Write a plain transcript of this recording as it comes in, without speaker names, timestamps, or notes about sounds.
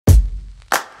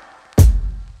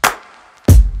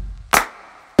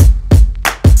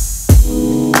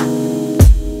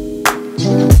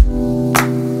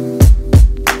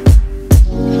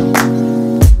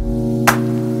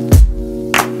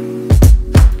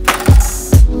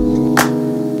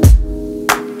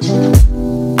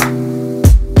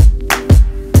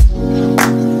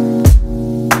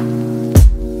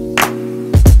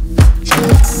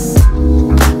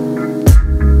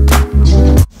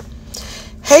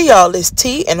Hey y'all, it's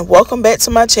T and welcome back to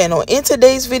my channel. In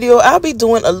today's video, I'll be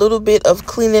doing a little bit of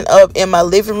cleaning up in my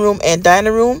living room and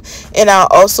dining room, and I'll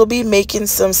also be making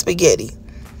some spaghetti.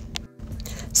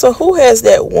 So who has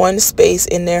that one space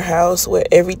in their house where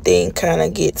everything kind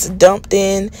of gets dumped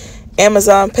in?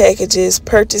 Amazon packages,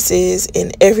 purchases,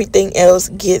 and everything else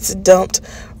gets dumped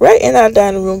right in our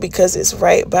dining room because it's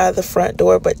right by the front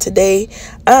door. But today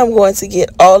I'm going to get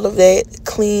all of that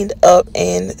cleaned up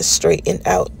and straightened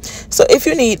out. So if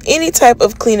you need any type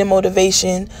of cleaning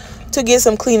motivation to get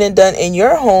some cleaning done in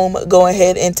your home, go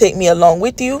ahead and take me along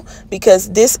with you,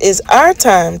 because this is our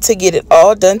time to get it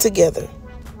all done together.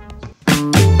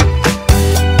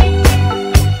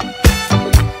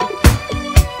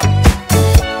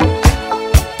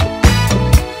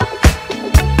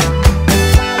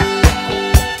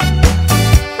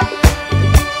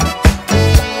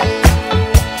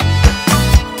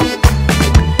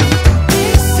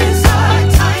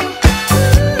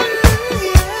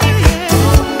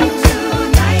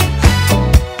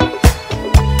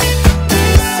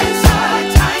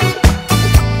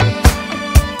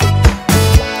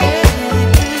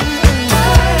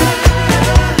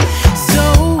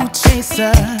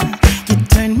 You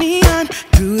turn me on,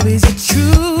 groove is your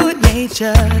true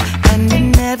nature, and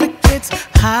it never gets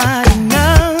hard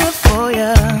enough for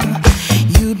you.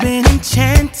 You've been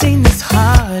enchanting this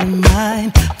heart of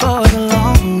mine for the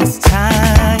longest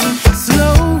time.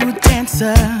 Slow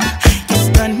dancer, you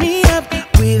stun me up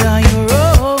with all your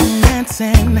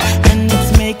romancing, and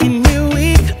it's making me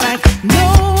weak like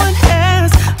no one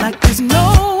else, like there's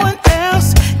no one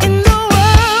else in the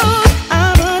world.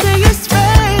 I'm under your spell.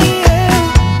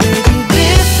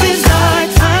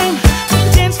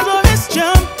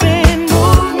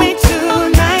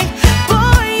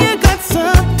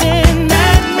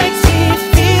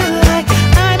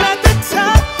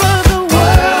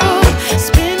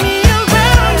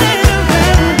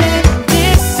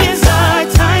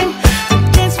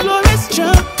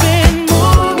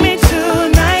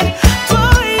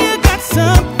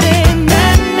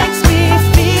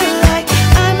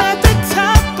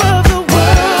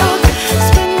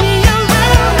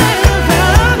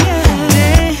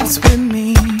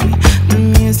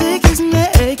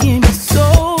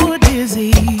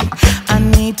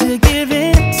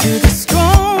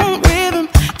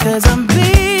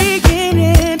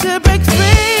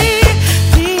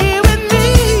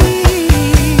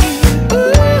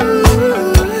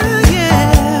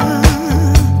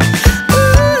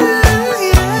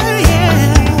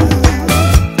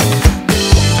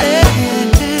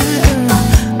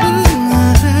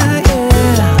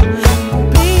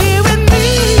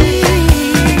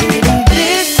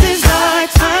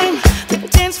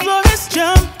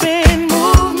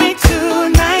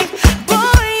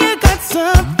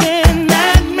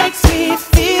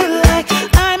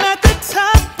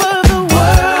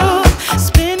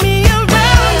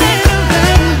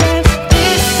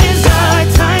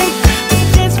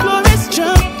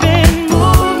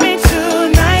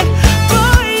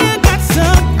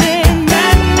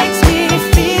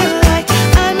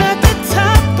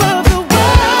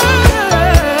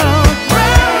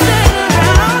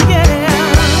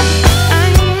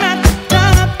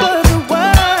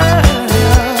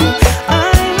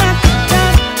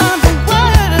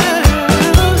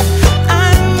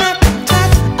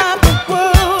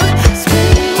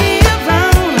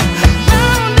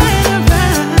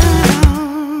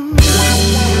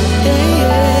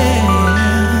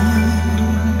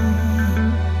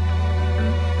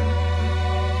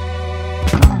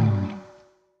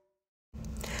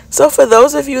 So for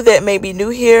those of you that may be new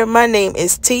here, my name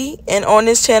is T, and on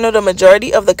this channel the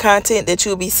majority of the content that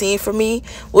you'll be seeing from me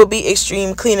will be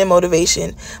extreme cleaning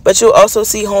motivation, but you'll also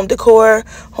see home decor,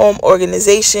 home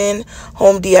organization,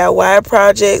 home DIY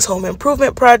projects, home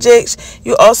improvement projects.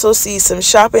 You'll also see some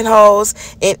shopping hauls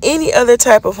and any other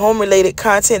type of home related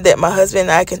content that my husband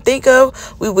and I can think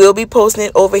of. We will be posting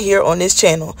it over here on this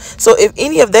channel. So if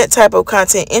any of that type of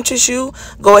content interests you,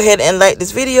 go ahead and like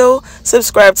this video,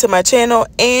 subscribe to my channel,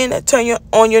 and turn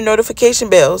on your notification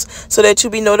bells so that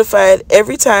you'll be notified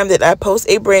every time that I post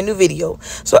a brand new video.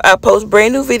 So I post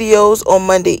brand new videos on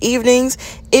Monday evenings.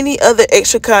 Any other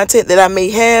extra content that I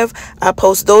may have, I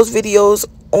post those videos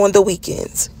on the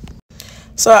weekends.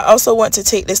 So I also want to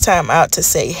take this time out to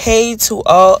say hey to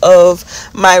all of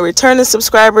my returning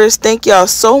subscribers. Thank y'all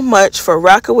so much for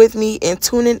rocking with me and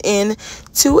tuning in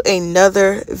to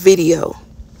another video.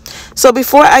 So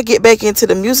before I get back into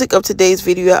the music of today's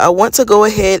video, I want to go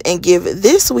ahead and give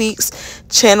this week's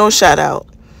channel shout out.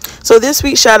 So this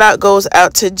week's shout out goes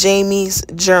out to Jamie's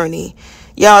Journey.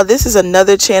 Y'all, this is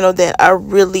another channel that I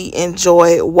really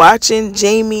enjoy watching.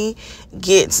 Jamie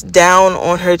gets down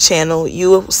on her channel. You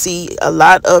will see a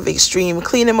lot of extreme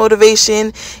cleaning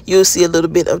motivation. You'll see a little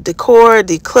bit of decor,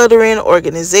 decluttering,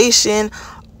 organization,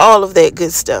 all of that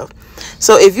good stuff.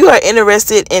 So if you are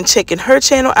interested in checking her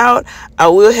channel out, I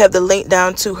will have the link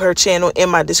down to her channel in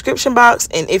my description box.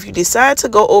 And if you decide to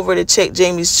go over to check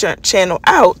Jamie's channel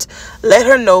out, let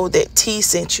her know that T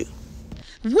sent you.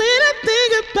 When I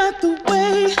think about the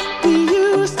way we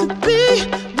used to be,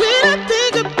 when I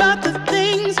think about the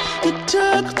things you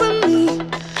took from me,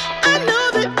 I know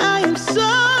that I am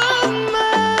so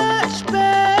much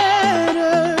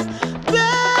better,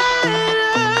 better.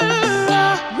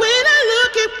 When I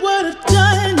look at what I've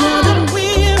done now that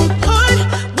we're apart,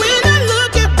 when I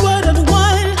look at what I've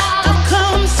won, I've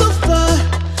come so far.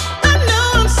 I know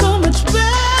I'm so much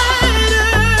better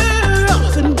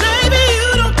off, and baby, you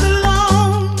don't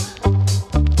belong.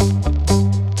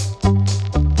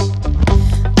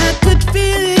 I could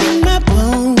feel it in my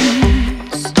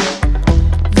bones.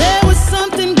 There was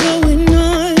something going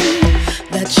on,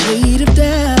 that shade of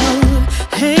doubt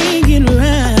hanging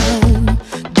around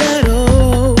that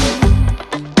old.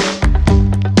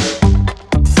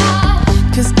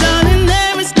 'Cause darling,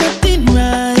 there is nothing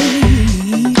right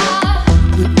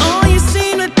when all you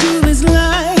seem to do is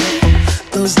lie.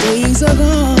 Those days are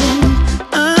gone.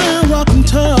 I'm walking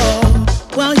tall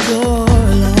while you're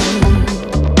alone.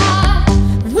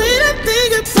 When I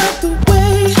think about the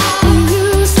way we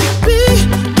used to be,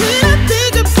 when I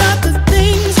think about the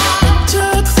things you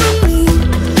took from me,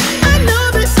 I know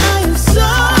that I am so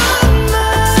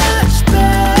much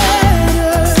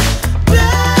better,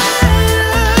 better.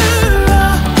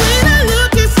 When I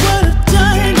look at what I've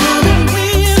done now that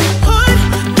we're apart,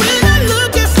 when I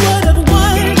look at what I've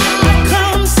won, I've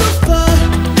come so far.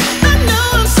 I know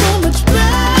I'm so much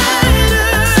better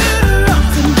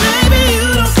off, and baby, you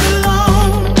don't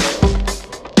belong.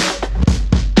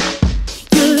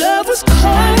 Your love was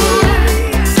cold,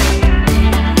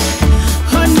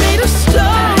 heart made of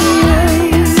stone,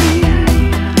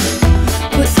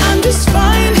 but I'm just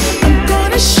fine. I'm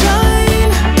gonna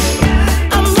shine.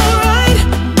 I'm alright,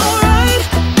 alright,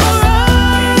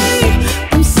 alright.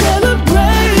 I'm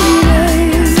celebrating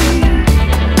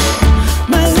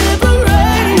my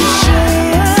liberation.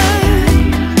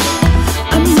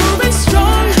 I'm moving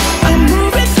strong, I'm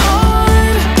moving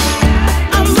on.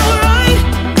 I'm alright,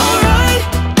 alright,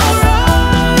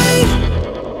 alright.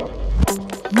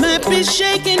 Might be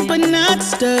shaken but not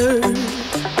stirred,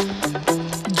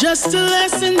 just a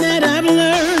lesson that I've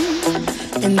learned.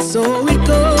 And so it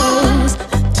goes,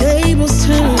 tables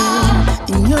turn,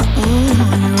 and you're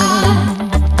on your own.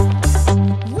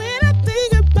 When I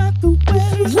think about the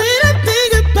way, when I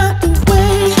think about the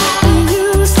way we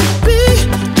used to be,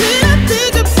 when I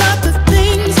think about the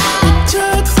things you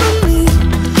took from me,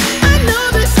 I know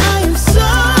that I am so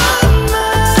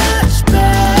much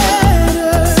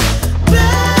better,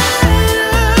 better.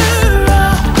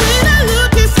 When I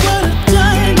look at what I've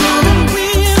done now that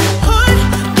we're apart,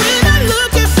 when I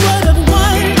look at what I've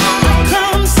won, I've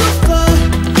come so far.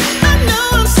 I know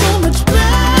I'm so much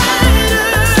better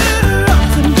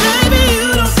off, and baby, you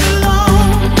don't belong.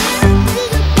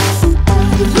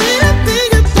 When I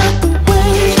think about the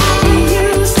way we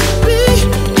used to be,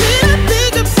 when I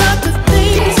think about the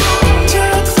things you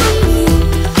took from me,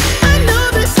 I know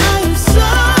that I am so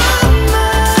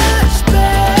much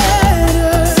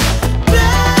better,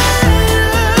 better.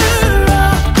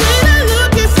 When I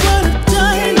look at what I've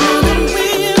done now that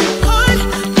we're apart,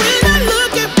 when I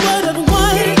look at what I've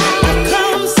won, I've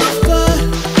come so far.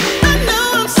 I know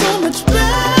I'm so much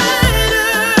better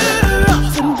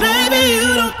off, and baby, you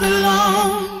don't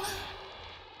belong.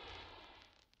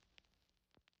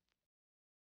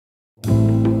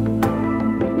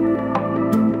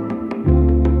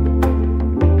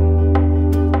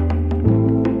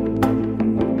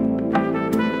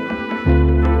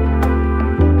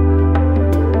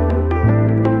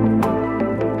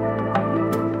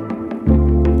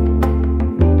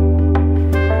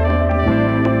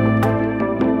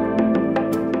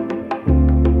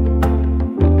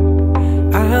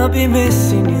 I'll be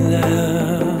missing you,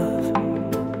 love.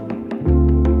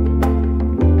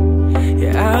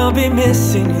 Yeah, I'll be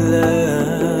missing you,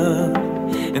 love.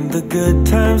 And the good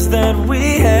times that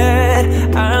we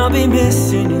had, I'll be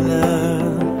missing you,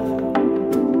 love.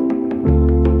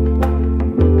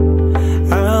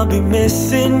 I'll be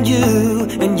missing you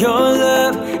and your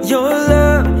love, your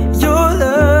love, your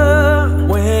love.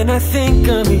 When I think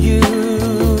of you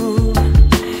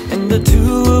and the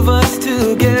two of us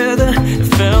together, it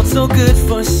felt so good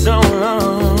for so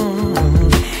long.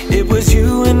 It was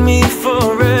you and me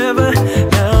forever.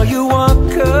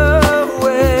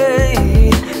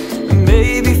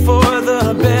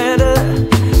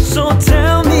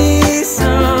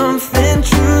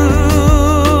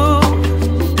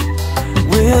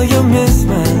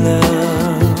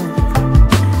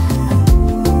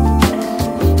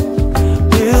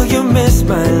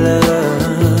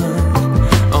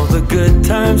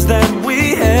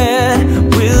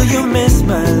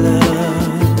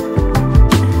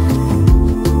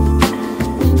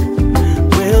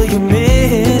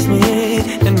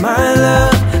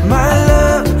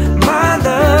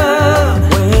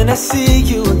 see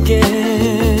you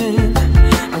again.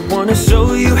 I wanna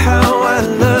show you how I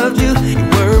loved you. You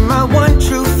were my one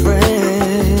true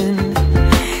friend,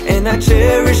 and I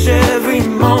cherish every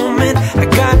moment I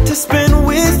got to spend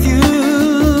with you.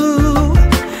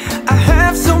 I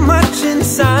have so much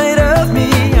inside of me.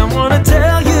 I wanna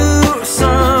tell you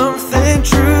something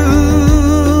true.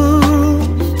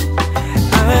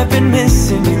 I've been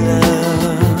missing you, love.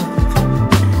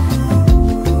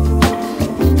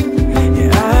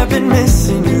 Yeah, I've been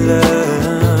missing you,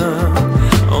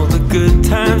 love. All the good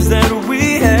times that we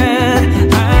had,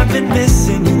 I've been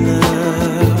missing you,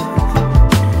 love.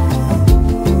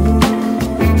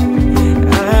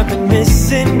 I've been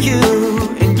missing you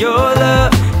and your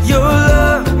love, your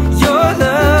love, your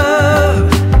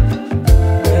love.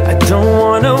 I don't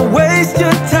wanna waste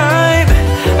your time,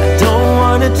 I don't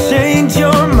wanna change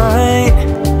your mind.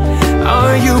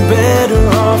 Are you better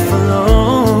off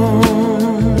alone?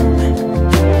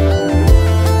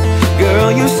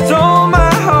 Girl, you stole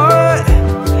my heart,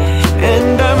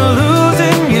 and I'm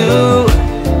losing you.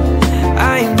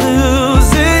 I'm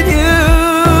losing you.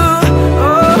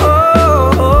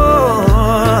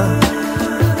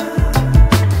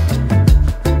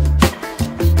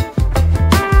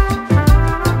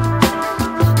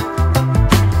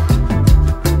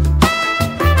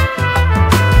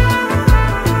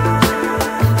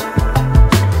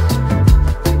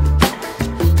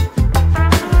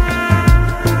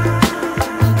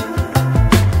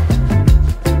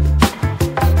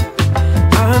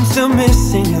 I'm still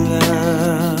missing your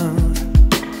love.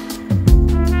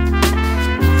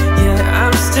 Yeah,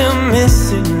 I'm still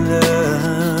missing your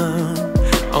love.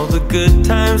 All the good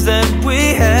times that we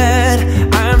had,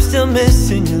 I'm still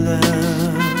missing your love.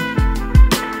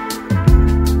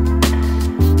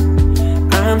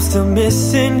 I'm still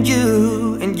missing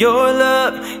you and your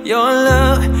love, your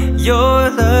love, your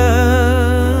love.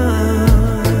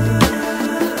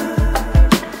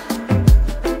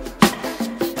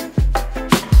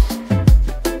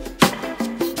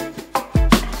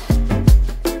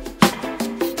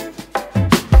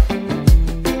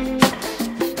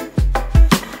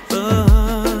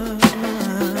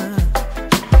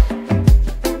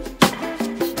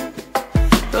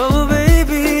 Oh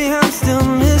baby, I'm still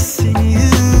missing you.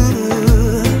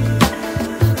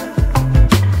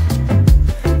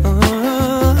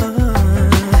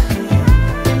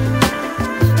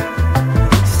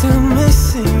 Still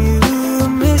missing you,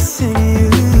 missing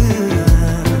you.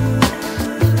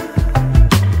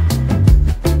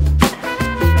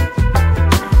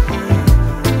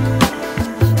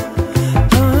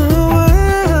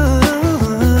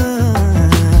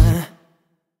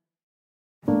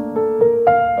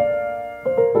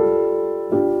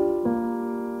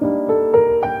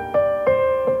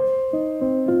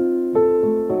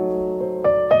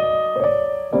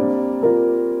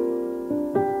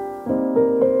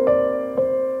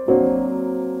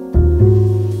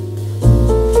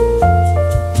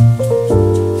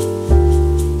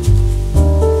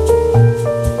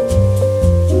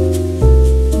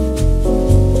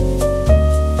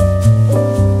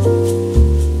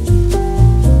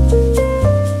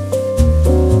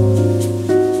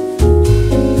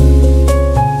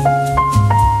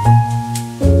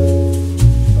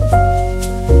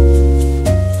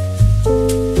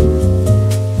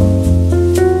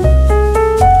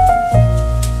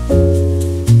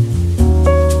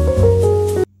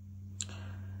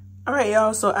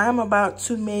 Y'all, so I'm about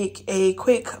to make a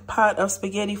quick pot of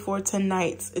spaghetti for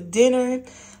tonight's dinner.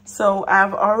 So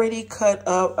I've already cut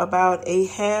up about a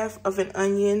half of an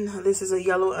onion. This is a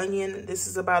yellow onion. This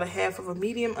is about a half of a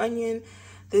medium onion.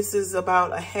 This is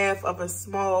about a half of a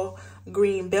small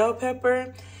green bell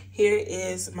pepper. Here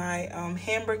is my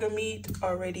hamburger meat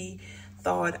already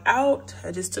thawed out.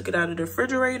 I just took it out of the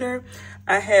refrigerator.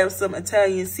 I have some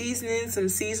Italian seasoning, some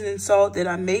seasoning salt that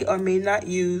I may or may not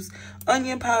use,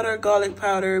 onion powder, garlic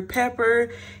powder,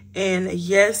 pepper, and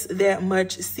yes, that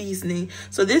much seasoning.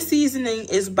 So this seasoning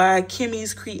is by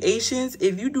Kimmy's Creations.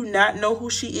 If you do not know who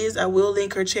she is, I will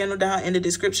link her channel down in the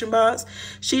description box.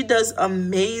 She does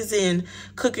amazing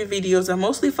cooking videos. I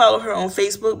mostly follow her on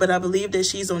Facebook, but I believe that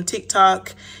she's on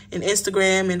TikTok and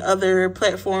Instagram and other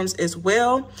platforms as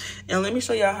well. And let me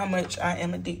show y'all how much I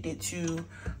am addicted to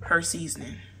her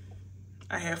seasoning.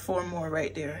 I have 4 more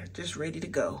right there, just ready to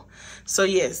go. So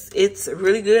yes, it's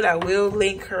really good. I will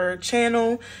link her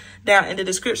channel down in the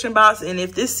description box. And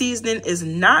if this seasoning is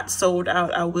not sold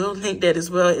out, I will link that as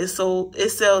well. It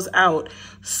sells out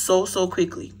so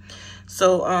quickly.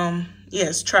 So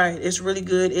Yes, try it. It's really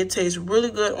good. It tastes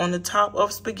really good on the top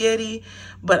of spaghetti,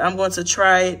 but I'm going to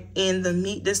try it in the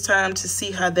meat this time to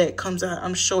see how that comes out.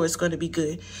 I'm sure it's going to be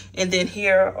good. And then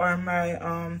here are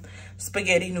my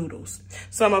spaghetti noodles.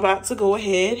 So I'm about to go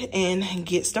ahead and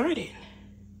get started.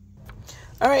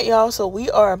 All right, y'all, so we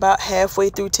are about halfway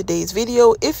through today's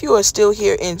video. If you are still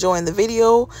here enjoying the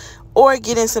video or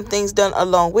getting some things done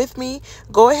along with me,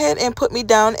 go ahead and put me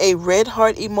down a red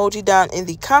heart emoji down in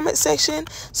the comment section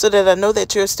so that I know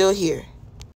that you're still here.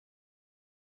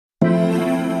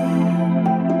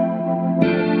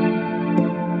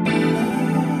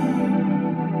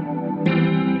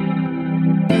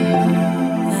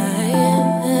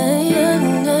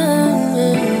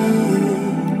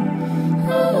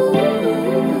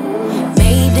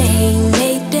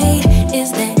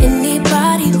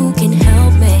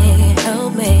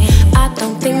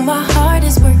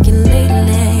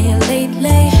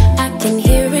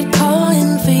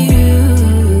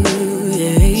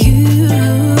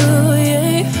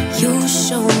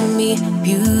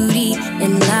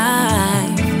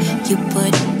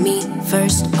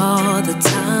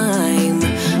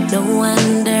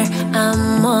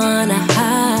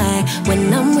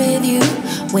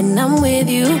 When I'm with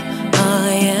you, oh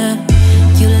yeah.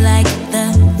 You like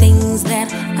the things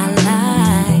that I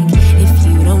like. If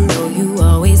you don't know, you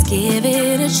always give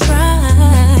it a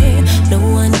try. No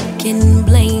one can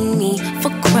blame me for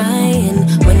crying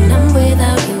when I'm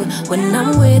without you, when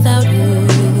I'm without you,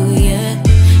 yeah.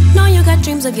 Know you got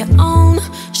dreams of your own,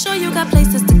 sure you got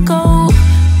places to go,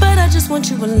 but I just want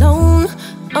you alone,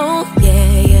 oh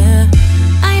yeah, yeah.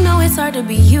 I know it's hard to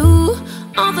be you,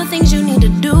 all the things you need to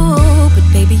do, but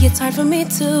baby, it's hard for me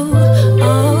too.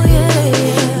 Oh yeah,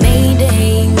 yeah.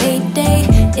 Mayday, Mayday,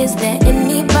 is there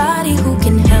anybody who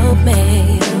can help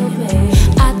me?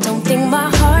 I don't think my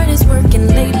heart is working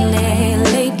lately,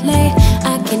 lately.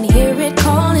 I can hear it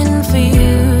calling for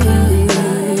you.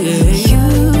 You,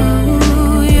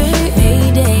 yeah.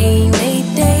 Mayday,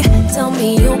 Mayday, tell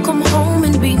me you'll come home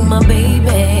and be my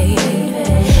baby.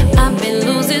 I've been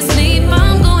losing sleep,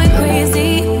 I'm going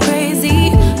crazy.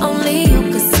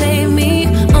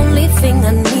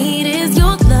 I need is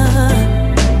your love.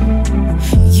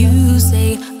 You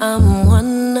say I'm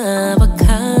one of a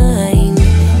kind.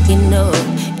 You know,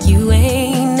 you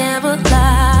ain't never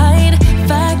lied.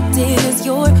 Fact is,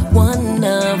 you're one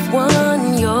of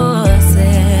one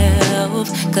yourself.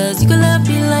 Cause you can love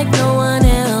me like no one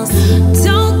else.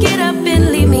 Don't get up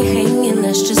and leave me hanging,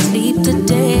 let's just sleep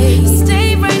today.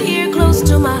 Stay right here close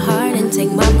to my heart and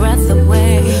take my breath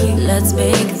away. Let's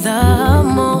make the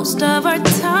most of our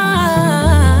time,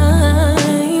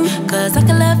 cause I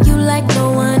can love you like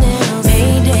no one else.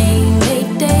 Mayday,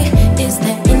 Mayday, is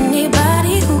there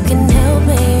anybody who can help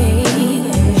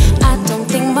me? I don't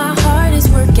think my heart is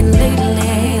working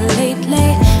lately,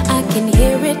 lately. I can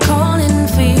hear it calling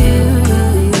for you.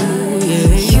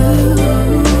 You,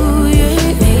 yeah.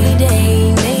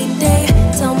 Mayday, Mayday,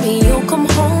 tell me you'll come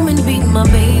home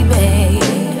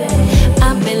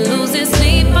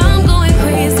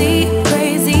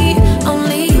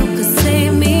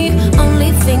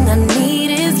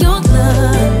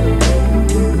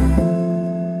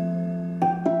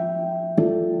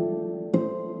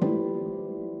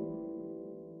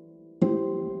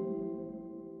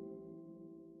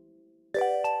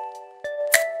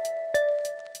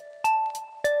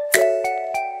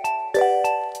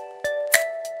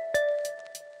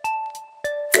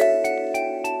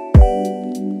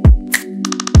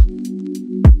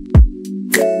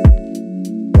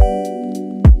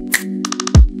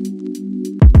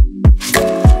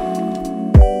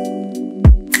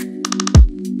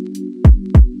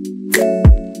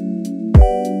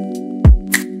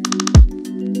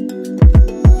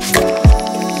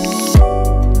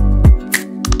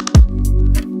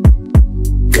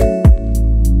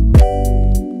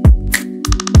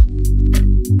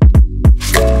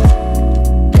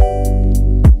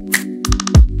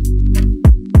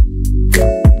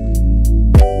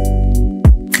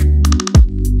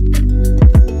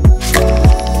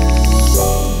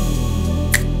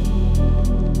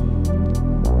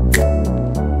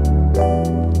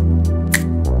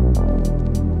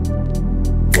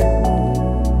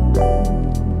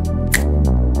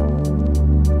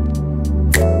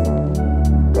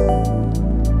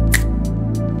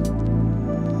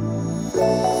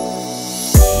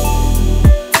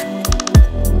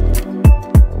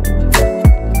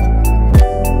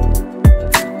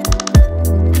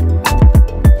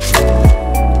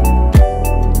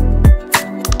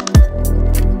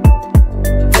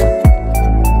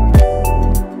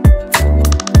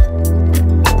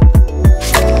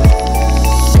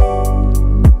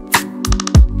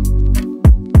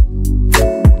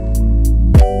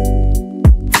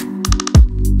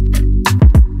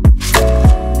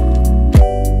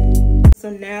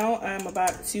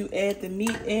to add the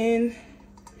meat in,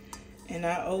 and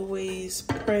I always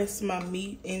press my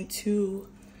meat into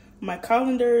my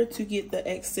colander to get the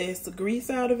excess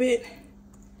grease out of it,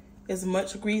 as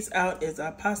much grease out as I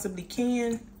possibly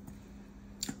can.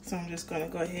 So I'm just going to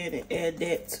go ahead and add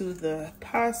that to the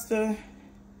pasta.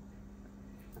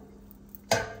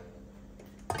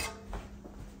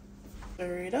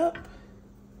 Stir it up.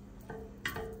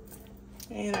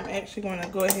 And I'm actually going to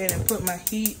go ahead and put my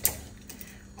heat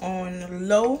on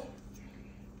low,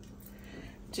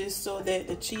 just so that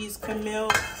the cheese can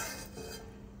melt.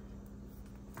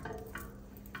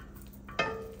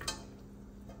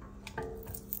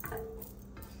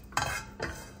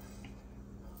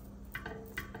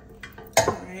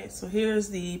 Alright, so here's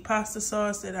the pasta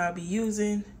sauce that I'll be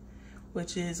using,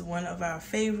 which is one of our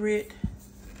favorite.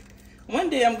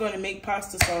 One day I'm going to make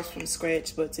pasta sauce from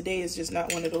scratch, but today is just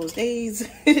not one of those days.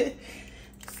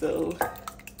 So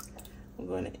I'm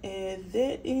going to add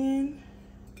that in,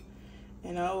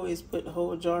 and I always put the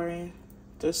whole jar in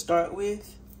to start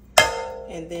with,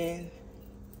 and then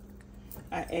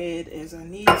I add as I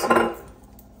need to.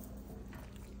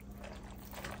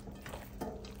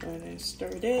 And then stir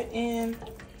that in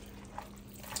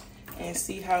and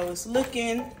see how it's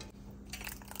looking.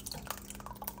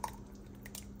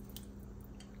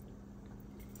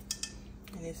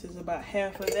 And this is about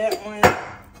half of that one.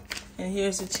 And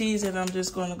here's the cheese that I'm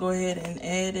just going to go ahead and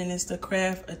add, and it's the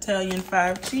Kraft Italian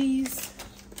 5 cheese.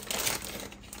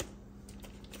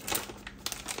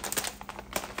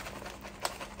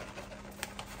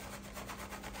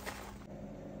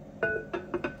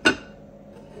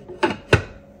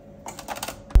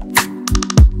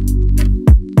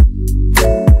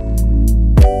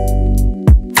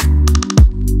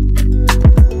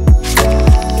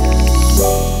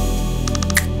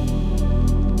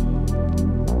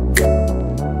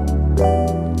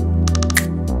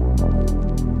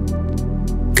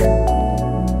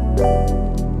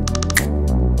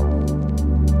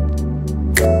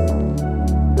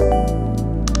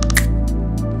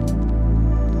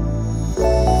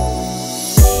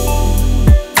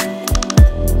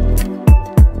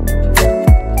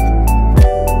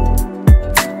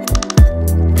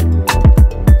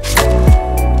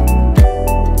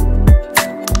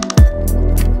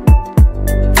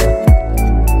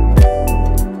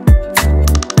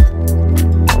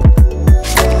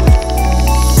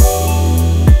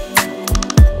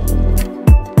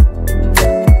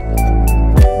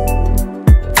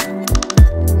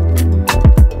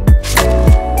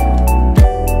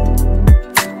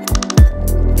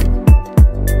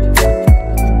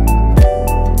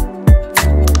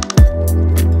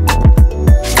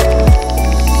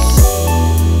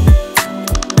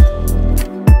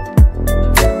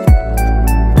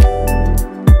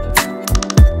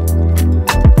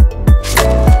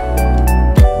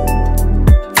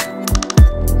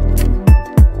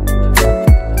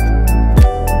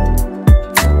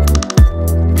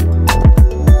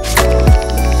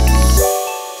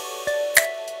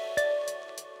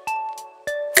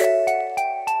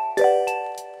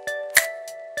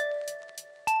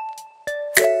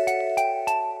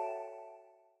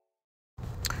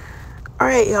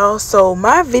 Alright y'all, so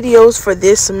my videos for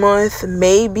this month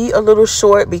may be a little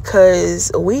short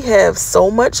because we have so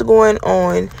much going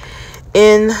on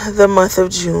in the month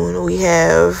of June. We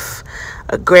have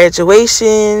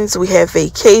graduations, we have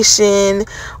vacation,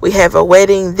 we have a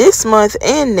wedding this month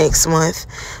and next month.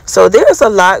 So there's a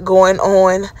lot going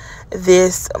on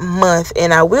this month,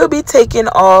 and I will be taking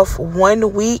off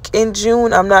 1 week in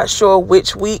June. I'm not sure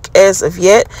which week as of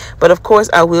yet, but of course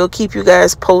I will keep you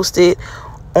guys posted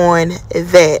on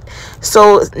that.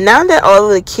 So now that all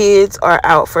of the kids are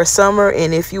out for summer,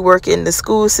 and if you work in the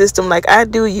school system like I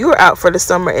do, you're out for the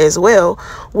summer as well.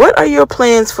 What are your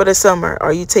plans for the summer?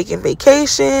 Are you taking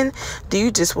vacation? Do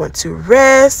you just want to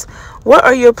rest? What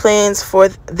are your plans for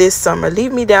this summer?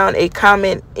 Leave me down a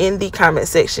comment in the comment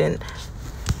section.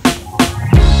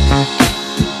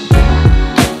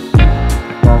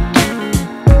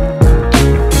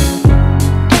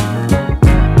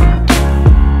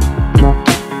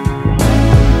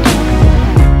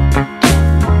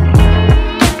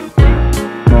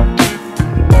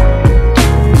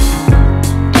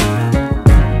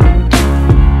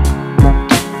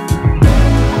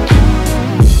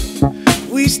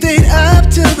 We stayed up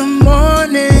till the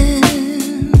morning,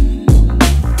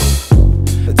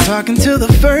 talking till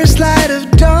the first light of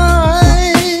dawn.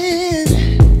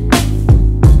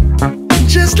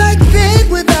 Just like that,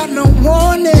 without no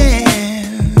warning,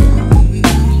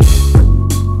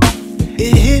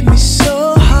 it hit me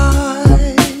so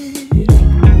hard.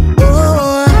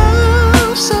 Oh,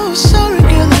 I'm so sorry,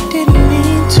 girl, I didn't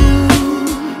mean to.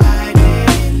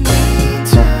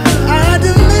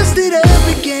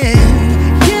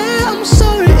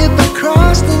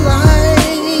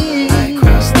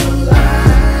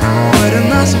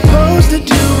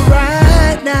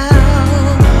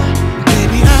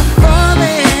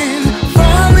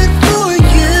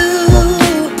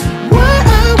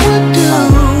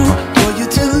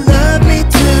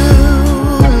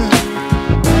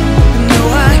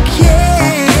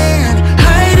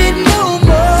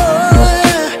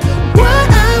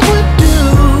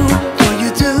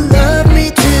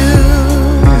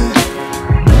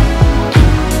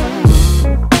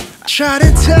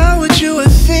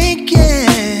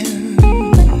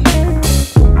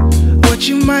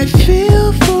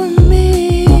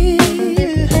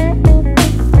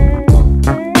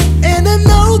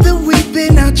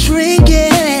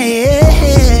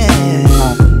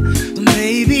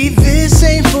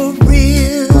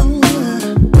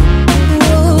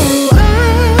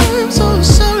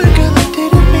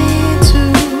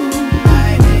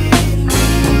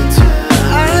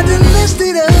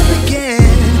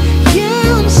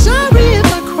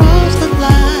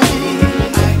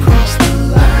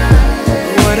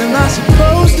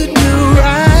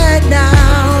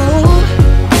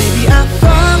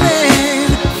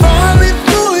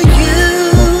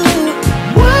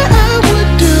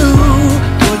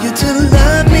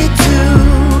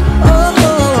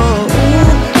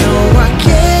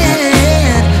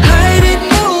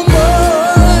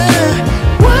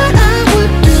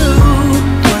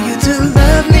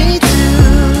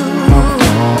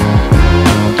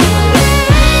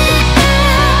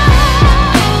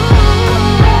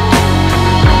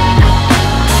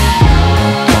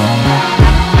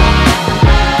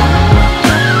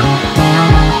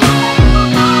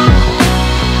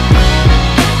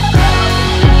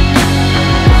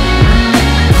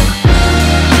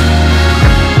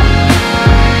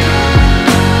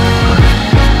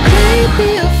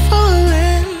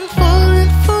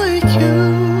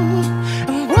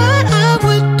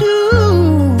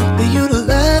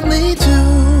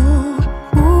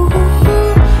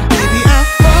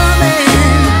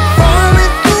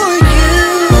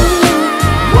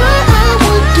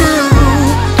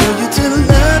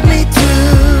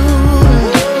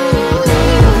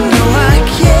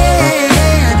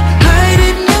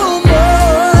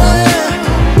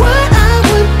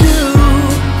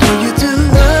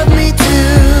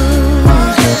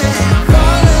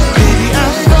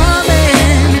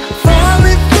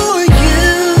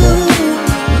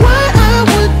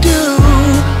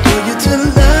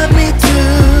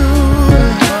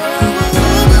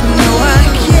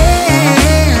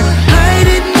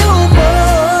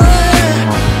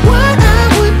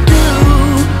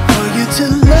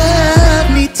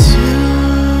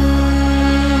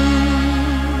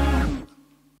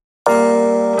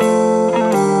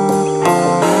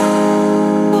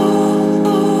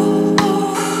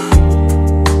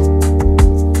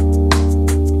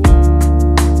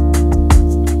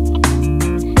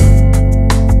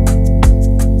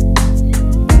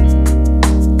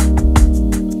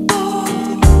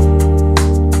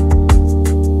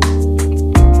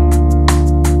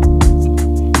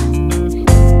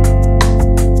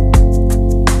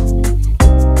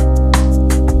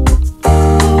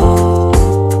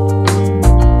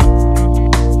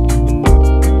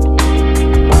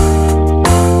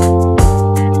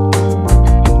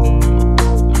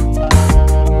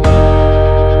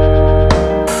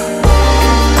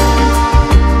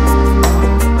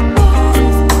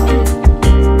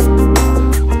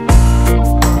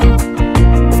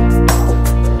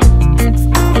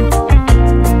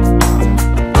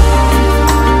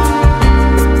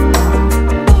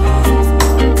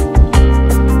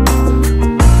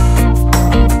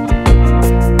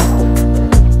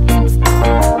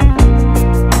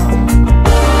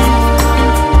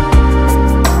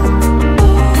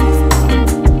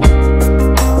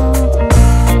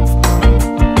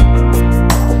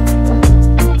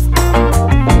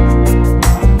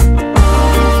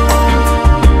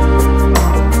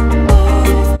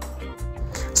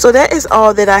 So that is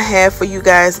all that I have for you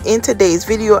guys in today's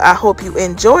video. I hope you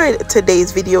enjoyed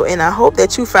today's video, and I hope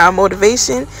that you found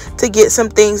motivation to get some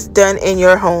things done in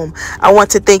your home. I want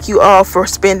to thank you all for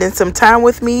spending some time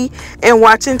with me and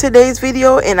watching today's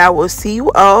video, and I will see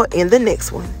you all in the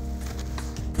next one.